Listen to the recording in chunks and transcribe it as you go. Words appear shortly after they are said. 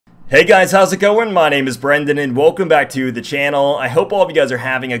Hey guys, how's it going? My name is Brendan and welcome back to the channel. I hope all of you guys are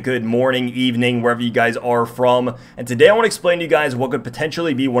having a good morning, evening, wherever you guys are from. And today I want to explain to you guys what could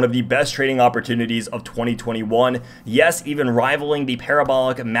potentially be one of the best trading opportunities of 2021. Yes, even rivaling the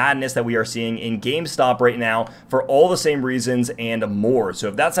parabolic madness that we are seeing in GameStop right now for all the same reasons and more. So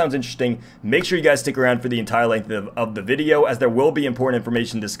if that sounds interesting, make sure you guys stick around for the entire length of the video, as there will be important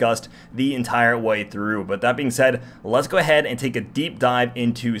information discussed the entire way through. But that being said, let's go ahead and take a deep dive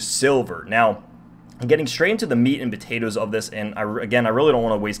into silver. Now, getting straight into the meat and potatoes of this, and I really don't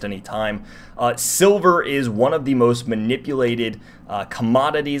want to waste any time. Silver is one of the most manipulated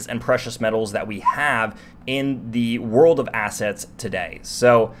commodities and precious metals that we have in the world of assets today.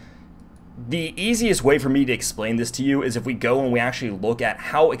 So the easiest way for me to explain this to you is if we go and we actually look at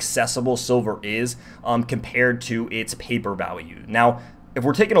how accessible silver is compared to its paper value. Now, if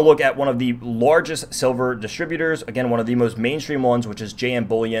we're taking a look at one of the largest silver distributors, again, one of the most mainstream ones, which is JM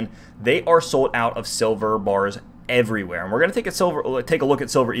Bullion, they are sold out of silver bars everywhere. And we're going to take a look at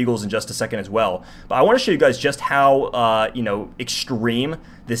Silver Eagles in just a second as well. But I want to show you guys just how, extreme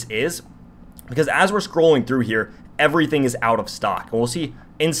this is. Because as we're scrolling through here, everything is out of stock. And we'll see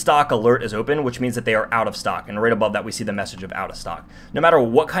in stock alert is open, which means that they are out of stock. And right above that, we see the message of out of stock. No matter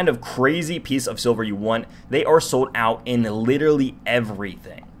what kind of crazy piece of silver you want, they are sold out in literally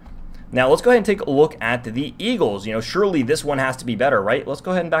everything. Now, let's go ahead and take a look at the Eagles. You know, surely this one has to be better, right? Let's go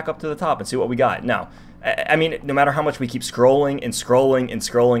ahead and back up to the top and see what we got. Now, I mean, no matter how much we keep scrolling and scrolling and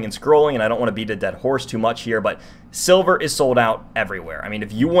scrolling and scrolling, and I don't want to beat a dead horse too much here, but silver is sold out everywhere. I mean,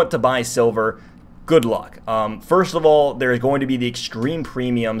 if you want to buy silver, good luck. First of all, there is going to be the extreme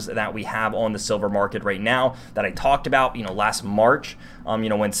premiums that we have on the silver market right now that I talked about, last March.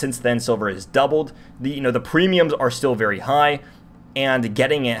 When since then silver has doubled. The premiums are still very high, and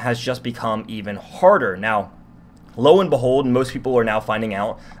getting it has just become even harder. Now, lo and behold, most people are now finding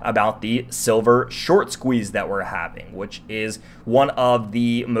out about the silver short squeeze that we're having, which is one of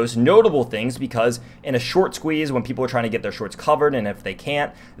the most notable things, because in a short squeeze, when people are trying to get their shorts covered, and if they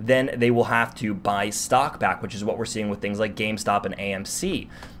can't, then they will have to buy stock back, which is what we're seeing with things like GameStop and AMC.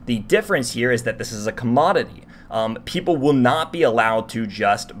 The difference here is that this is a commodity. People will not be allowed to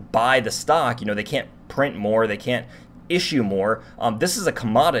just buy the stock. They can't print more, they can't issue more. This is a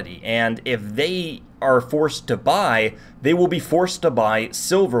commodity, and if they are forced to buy, they will be forced to buy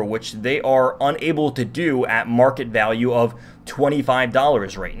silver, which they are unable to do at market value of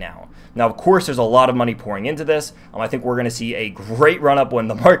 $25 right now. Now, of course, there's a lot of money pouring into this. I think we're going to see a great run-up when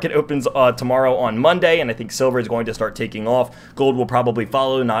the market opens tomorrow on Monday, and I think silver is going to start taking off. Gold will probably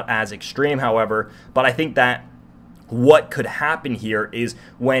follow, not as extreme, however, but I think that what could happen here is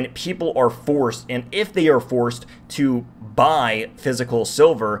when people are forced, and if they are forced to buy physical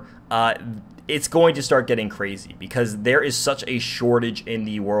silver, it's going to start getting crazy, because there is such a shortage in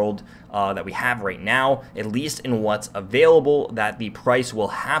the world that we have right now, at least in what's available, that the price will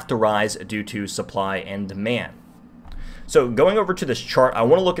have to rise due to supply and demand. So going over to this chart, I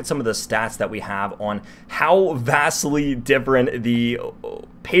want to look at some of the stats that we have on how vastly different the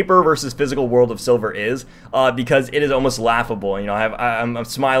paper versus physical world of silver is, because it is almost laughable. I'm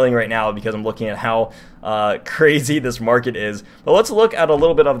smiling right now because I'm looking at how crazy this market is. But let's look at a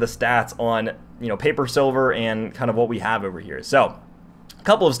little bit of the stats on paper silver and kind of what we have over here. So a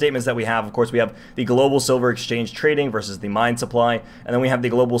couple of statements that we have. Of course, we have the global silver exchange trading versus the mine supply, and then we have the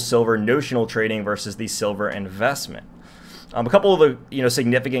global silver notional trading versus the silver investment. A couple of the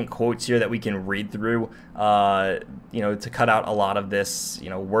significant quotes here that we can read through, to cut out a lot of this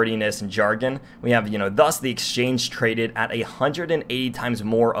wordiness and jargon. We have thus the exchange traded at 180 times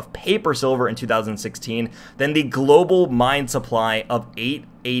more of paper silver in 2016 than the global mine supply of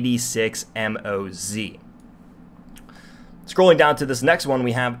 886 MOZ. Scrolling down to this next one,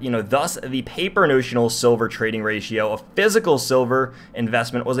 we have, thus the paper notional silver trading ratio of physical silver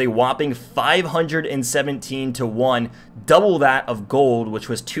investment was a whopping 517 to 1, double that of gold, which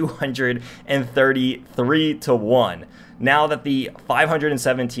was 233 to 1. Now that the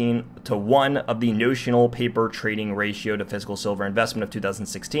 517 to 1 of the notional paper trading ratio to physical silver investment of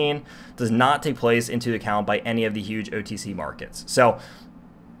 2016 does not take place into account by any of the huge OTC markets. So,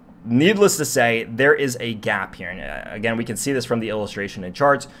 needless to say, there is a gap here. And again, we can see this from the illustration and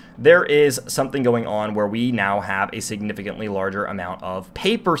charts. There is something going on where we now have a significantly larger amount of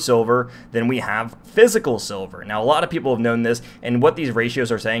paper silver than we have physical silver. Now, a lot of people have known this, and what these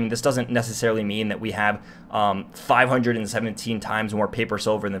ratios are saying, this doesn't necessarily mean that we have 517 times more paper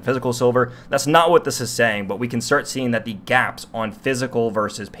silver than physical silver. That's not what this is saying, but we can start seeing that the gaps on physical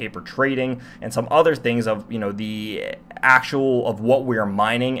versus paper trading and some other things of, the actual of what we are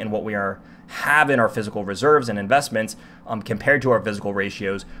mining and what we are have in our physical reserves and investments compared to our physical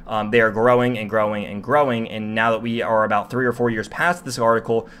ratios, they are growing and growing and growing. And now that we are about 3 or 4 years past this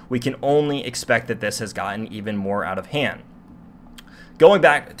article, we can only expect that this has gotten even more out of hand. Going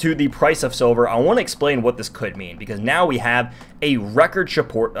back to the price of silver, I want to explain what this could mean, because now we have a record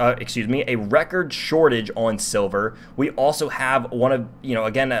shortage on silver. We also have one of,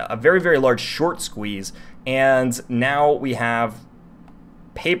 again, a very, very large short squeeze, and now we have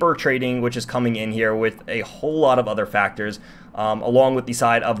paper trading, which is coming in here with a whole lot of other factors, along with the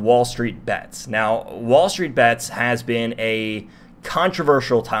side of Wall Street bets. Now, Wall Street bets has been a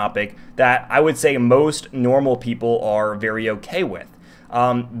controversial topic that I would say most normal people are very okay with.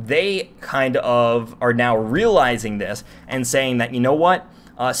 They kind of are now realizing this and saying that, you know what,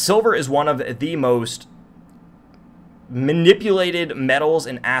 silver is one of the most manipulated metals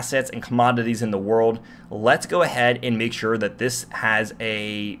and assets and commodities in the world. Let's go ahead and make sure that this has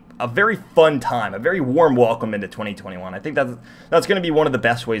a very fun time, a very warm welcome into 2021. I think that's going to be one of the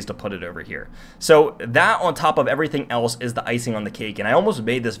best ways to put it over here. So that, on top of everything else, is the icing on the cake. And I almost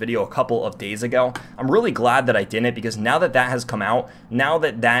made this video a couple of days ago. I'm really glad that I didn't, because now that that has come out, now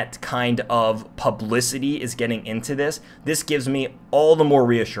that that kind of publicity is getting into this gives me all the more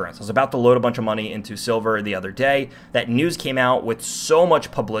reassurance. I was about to load a bunch of money into silver the other day. That news came out with so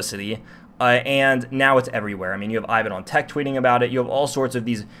much publicity. And now it's everywhere. I mean, you have Ivan on Tech tweeting about it. You have all sorts of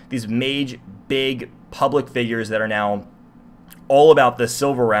these major, big public figures that are now all about this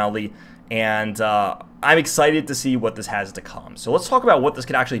silver rally. And I'm excited to see what this has to come. So let's talk about what this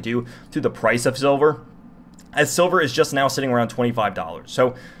could actually do to the price of silver, as silver is just now sitting around $25.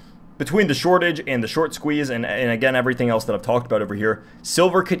 So between the shortage and the short squeeze and again, everything else that I've talked about over here,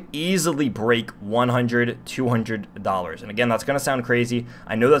 silver could easily break $100, $200. And again, that's going to sound crazy.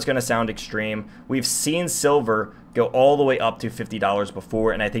 I know that's going to sound extreme. We've seen silver go all the way up to $50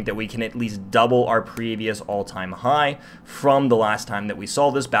 before, and I think that we can at least double our previous all-time high from the last time that we saw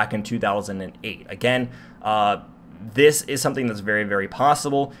this back in 2008. Again, this is something that's very, very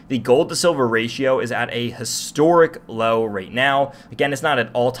possible. The gold to silver ratio is at a historic low right now. Again, it's not at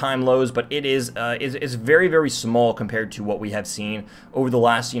all-time lows, but it is very, very small compared to what we have seen over the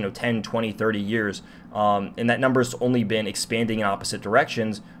last 10, 20, 30 years. And that number's only been expanding in opposite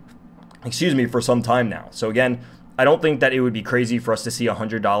directions, for some time now. So again, I don't think that it would be crazy for us to see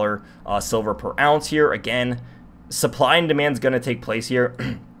 $100 silver per ounce here. Again, supply and demand is going to take place here.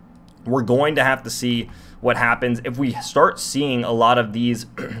 We're going to have to see what happens if we start seeing a lot of these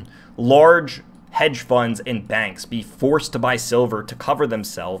large hedge funds and banks be forced to buy silver to cover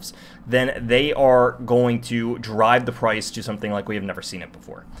themselves. Then they are going to drive the price to something like we have never seen it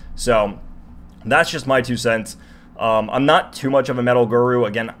before. So that's just my 2 cents. I'm not too much of a metal guru.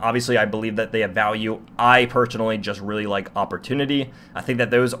 Again, obviously, I believe that they have value. I personally just really like opportunity. I think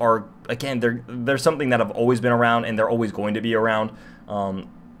that those are, again, they're something that have always been around, and they're always going to be around.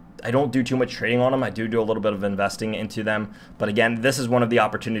 I don't do too much trading on them. I do a little bit of investing into them. But again, this is one of the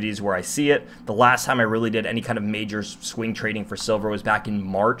opportunities where I see it. The last time I really did any kind of major swing trading for silver was back in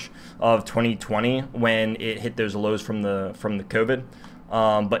March of 2020 when it hit those lows from the COVID.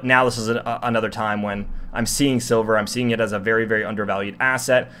 But now this is another time when I'm seeing silver. I'm seeing it as a very, very undervalued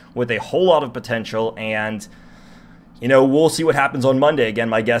asset with a whole lot of potential. And we'll see what happens on Monday. Again,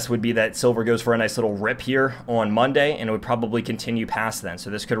 my guess would be that silver goes for a nice little rip here on Monday, and it would probably continue past then.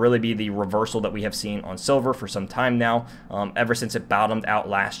 So this could really be the reversal that we have seen on silver for some time now, ever since it bottomed out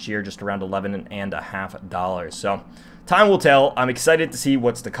last year, just around $11.50. So time will tell. I'm excited to see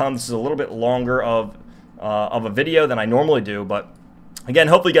what's to come. This is a little bit longer of a video than I normally do, but again,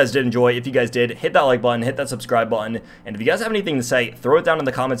 hopefully you guys did enjoy. If you guys did, hit that like button, hit that subscribe button, and if you guys have anything to say, throw it down in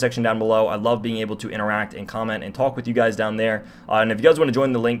the comment section down below. I love being able to interact and comment and talk with you guys down there. And if you guys want to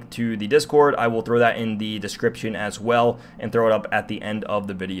join the link to the Discord, I will throw that in the description as well and throw it up at the end of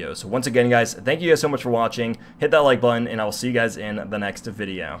the video. So once again, guys, thank you guys so much for watching. Hit that like button, and I will see you guys in the next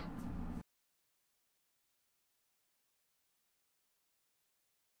video.